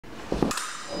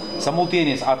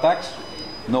Simultaneous attacks,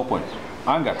 no points.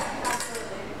 Anga.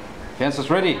 Fences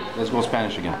ready? Let's go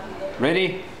Spanish again.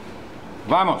 Ready?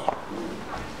 Vamos.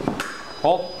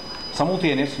 Hold.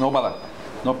 Simultaneous, no ballad.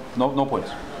 No points.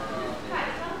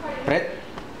 Pred.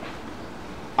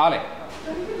 Ale.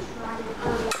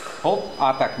 Hold.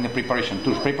 Attack in the preparation.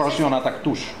 Tush. Preparation attack.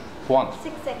 Tush. 1.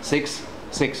 6.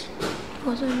 6.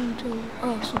 Wasn't until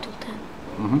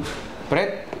 10.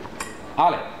 Pred.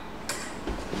 Ale.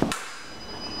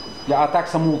 Ya attack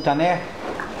simultané,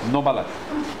 no ballad.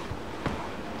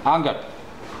 Anga.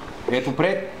 Ето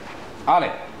пред.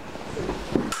 Ale.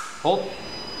 Hold.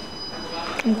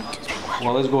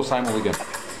 Well, let's go simul again.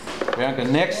 Bianca,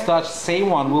 next touch,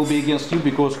 same one will be against you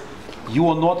because you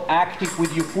are not active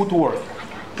with your footwork.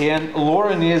 And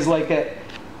Lauren is like a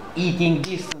eating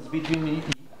distance between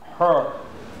her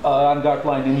on guard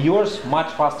line and yours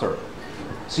much faster.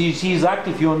 She is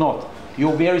active, you're not.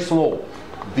 You're very slow.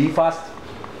 Be fast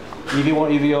if you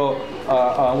want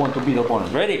to beat the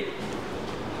opponent. Ready?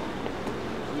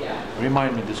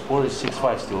 Remind me, the score is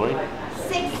 6-5 still, right?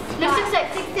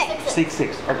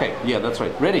 6-6. Okay, yeah, that's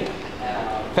right. Ready?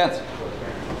 Fence.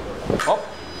 Hop.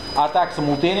 Attack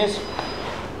simultaneous.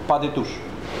 Pas de touche.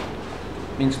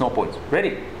 Means no points.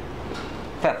 Ready?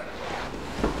 Fence.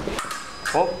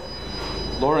 Hop.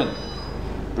 Lauren.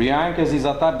 Priyanka's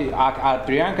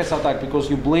attack because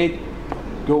your blade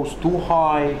goes too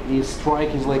high, his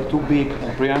strike is like too big,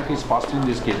 and Priyanka is faster in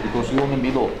this case because you're in the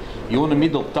middle. You're in the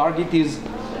middle. Target is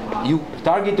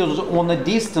on a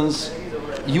distance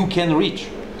you can reach,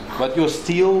 but you're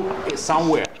still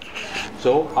somewhere.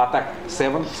 So attack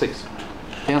 7-6.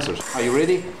 Answers. Are you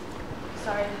ready?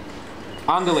 Sorry.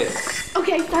 Andale.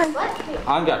 Okay, fine.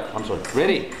 Anga. I'm sorry.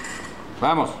 Ready?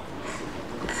 Vamos.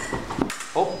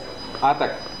 Hop.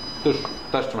 Attack. Tush.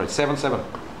 Touch to right. 7-7.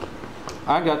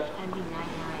 Anga.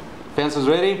 Fences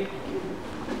ready?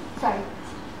 Sorry.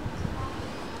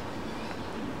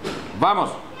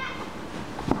 Vamos.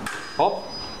 Hop.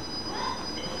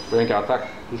 Priyanka attack.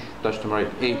 Tush. Touch to right.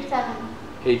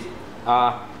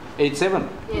 8-7.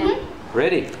 Yeah.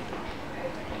 Ready?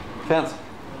 Fence.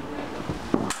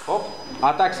 Hop.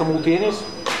 Attack simultaneous.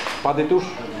 Pas de touche.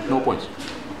 No points.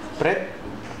 Pred.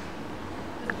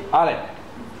 Ale.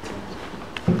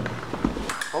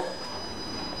 Hop.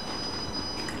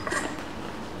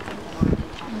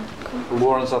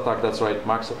 Lauren's attack, that's right.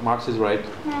 Max is right.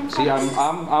 See,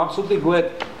 I'm absolutely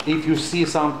glad if you see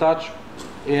some touch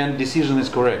and decision is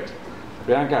correct.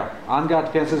 Priyanka, on-guard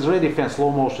fence is ready, fence,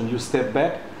 slow motion. You step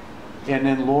back, and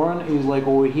then Lauren is like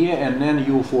over here, and then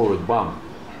you forward. Bam.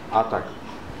 Attack.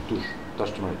 Tush.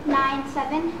 Touch to right.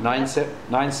 9-7.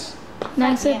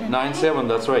 9-7. 9-7.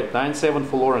 That's right. 9-7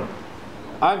 for Lauren.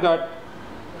 On-guard.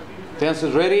 Fence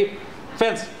is ready.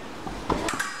 Fence.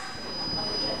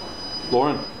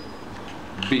 Lauren.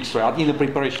 Big strike. In the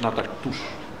preparation attack. Tush.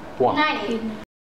 1. 9.